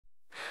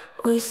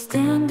We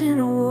stand in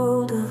a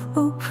world of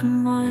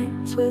open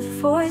minds, with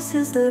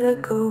voices that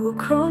echo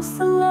across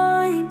the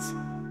lines.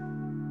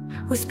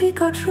 We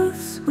speak our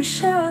truths, we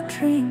share our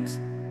dreams.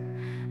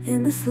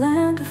 In this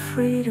land of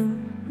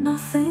freedom,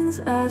 nothing's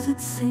as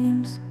it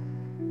seems.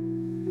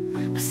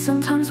 But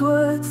sometimes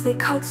words, they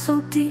cut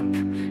so deep,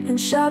 in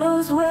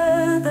shadows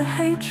where the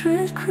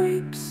hatred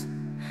creeps.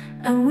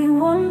 And we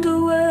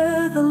wonder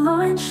where the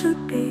line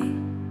should be,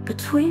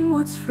 between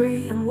what's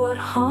free and what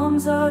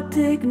harms our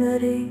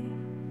dignity.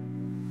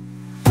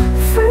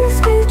 Free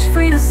speech,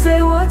 free to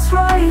say what's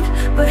right,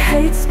 but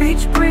hate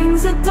speech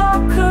brings a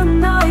darker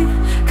night.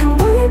 Can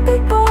we be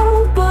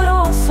bold but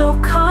also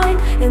kind?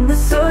 In the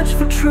search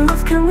for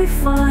truth, can we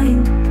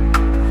find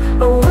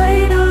a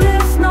way to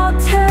live, not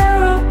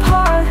tear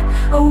apart,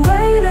 a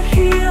way to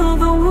heal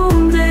the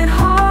wounded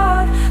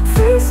heart?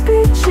 Free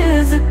speech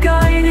is a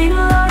guiding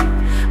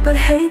light, but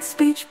hate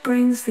speech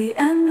brings the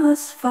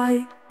endless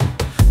fight.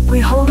 We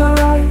hold our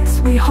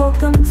rights, we hold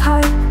them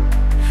tight,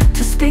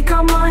 to speak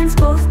our minds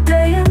both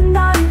day and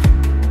night.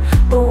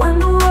 But when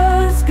the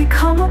words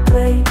become a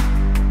blade,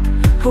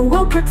 who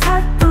will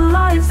protect the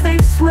lives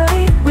they've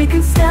swayed? We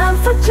can stand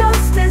for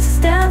justice,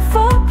 stand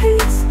for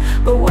peace,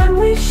 but when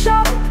we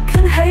shout,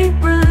 can hate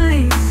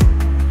release?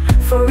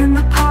 For in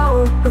the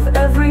power of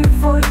every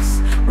voice,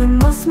 we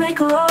must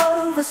make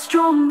love a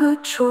stronger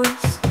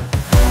choice.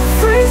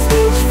 Free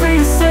speech, free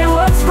to say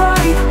what's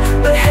right,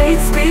 but hate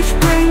speech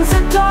brings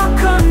a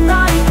darker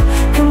night.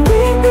 Can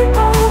we be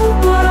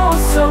bold but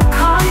also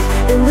kind?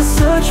 In the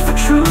search for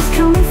truth,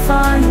 can we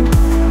find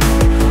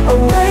a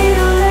way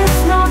to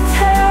live, not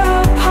tear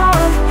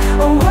apart,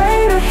 a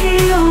way to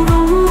heal the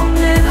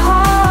wounded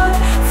heart?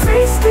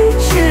 Free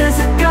speech is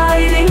a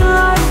guiding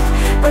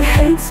light, but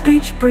hate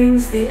speech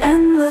brings the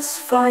endless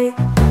fight.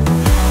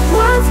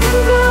 Words can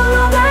build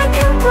or they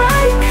can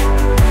break,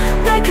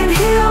 they can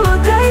heal or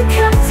they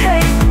can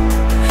take.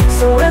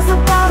 So where's the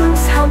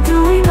balance? How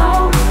do we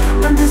know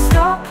when to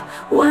stop,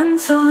 when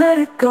to let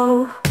it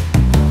go?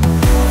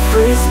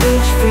 Free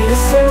speech, free to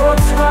say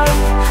what's right,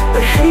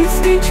 but hate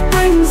speech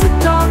brings a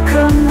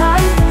darker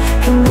night.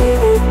 Can we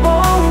be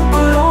bold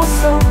but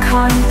also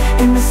kind?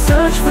 In the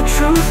search for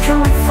truth, can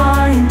we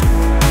find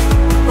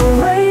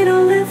a way to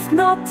live,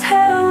 not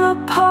tear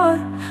apart,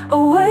 a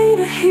way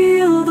to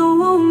heal the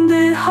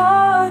wounded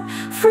heart?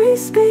 Free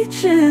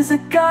speech is a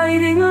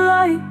guiding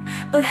light,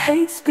 but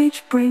hate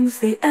speech brings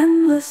the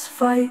endless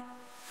fight.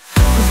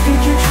 We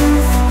speak your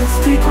truth, we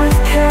speak with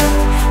care,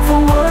 for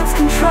words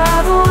can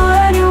travel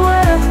anywhere.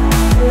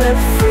 Let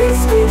free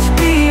speech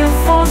be a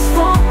force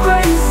for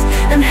grace,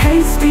 and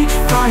hate speech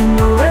find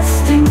a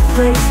resting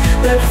place.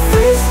 Let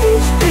free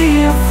speech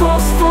be a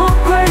force for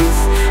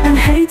grace, and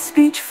hate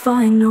speech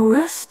find a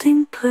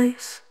resting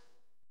place.